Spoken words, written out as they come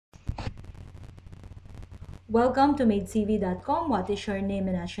Welcome to MaidCV.com. What is your name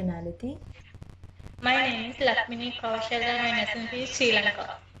and nationality? My name is Lakshmini Kaushal and my nationality is Sri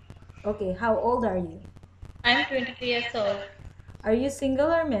Lanka. Okay, how old are you? I'm 23 years old. Are you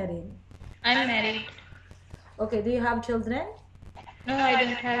single or married? I'm married. Okay, do you have children? No, I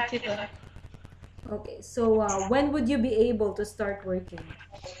don't have children. Okay, so when would you be able to start working?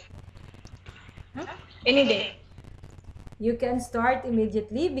 Huh? Any day. You can start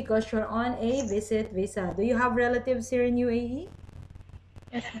immediately because you're on a visit visa. Do you have relatives here in UAE?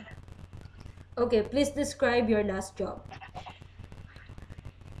 Yes, ma'am. Okay, please describe your last job.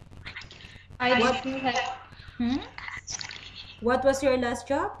 I What? didn't have. Hmm? What was your last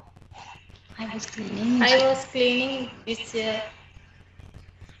job? I was cleaning this year.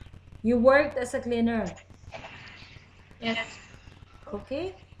 You worked as a cleaner. Yes.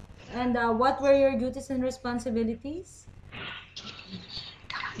 Okay. And what were your duties and responsibilities?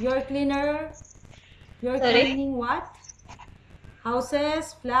 You're cleaner. You're Sorry. cleaning what?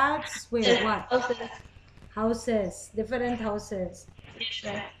 Houses, flats, where? Yes. What? Also, Houses, different houses. yes,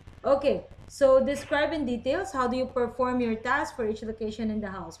 ma'am. Okay, so describe in details how do you perform your task for each location in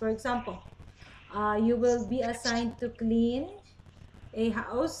the house. For example, you will be assigned to clean a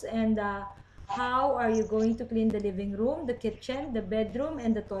house, and how are you going to clean the living room, the kitchen, the bedroom,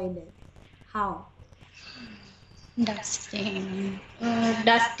 and the toilet? How?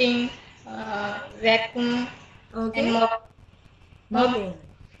 Dusting, vacuum, and Okay, mop. Mop. mopping.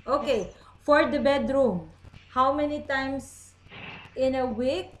 Okay, for the bedroom, how many times in a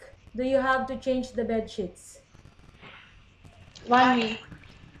week do you have to change the bed sheets? 1 week.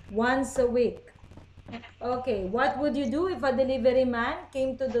 Once a week. Okay, what would you do if a delivery man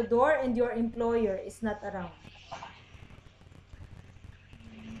came to the door and your employer is not around?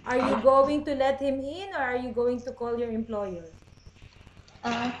 Are you going to let him in, or are you going to call your employer?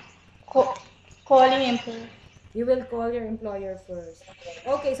 Uh, co- Calling employer. You will call your employer first.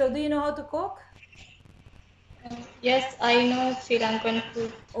 Okay, so do you know how to cook? Yes, I know Sri Lankan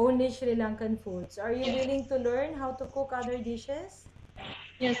food. Only Sri Lankan foods. Are you willing to learn how to cook other dishes?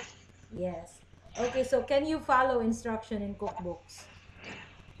 Yes. Yes. Okay, so can you follow instruction in cookbooks?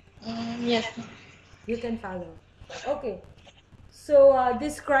 Yes. You can follow. Okay, so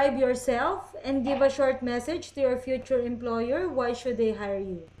describe yourself and give a short message to your future employer. Why should they hire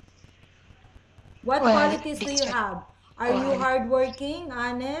you? What Well, qualities do you district. have? Are you hardworking,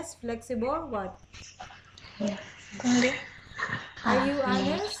 honest, flexible? What? Only. Are you Me.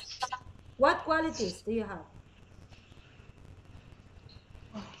 honest? What qualities do you have?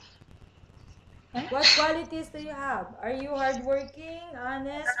 Huh? What qualities do you have? Are you hardworking,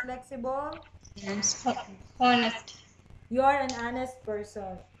 honest, flexible? Yes. Honest. You are an honest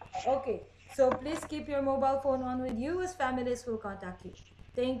person. Okay, so please keep your mobile phone on with you as families will contact you.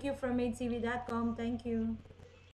 Thank you from MaidCV.com. Thank you.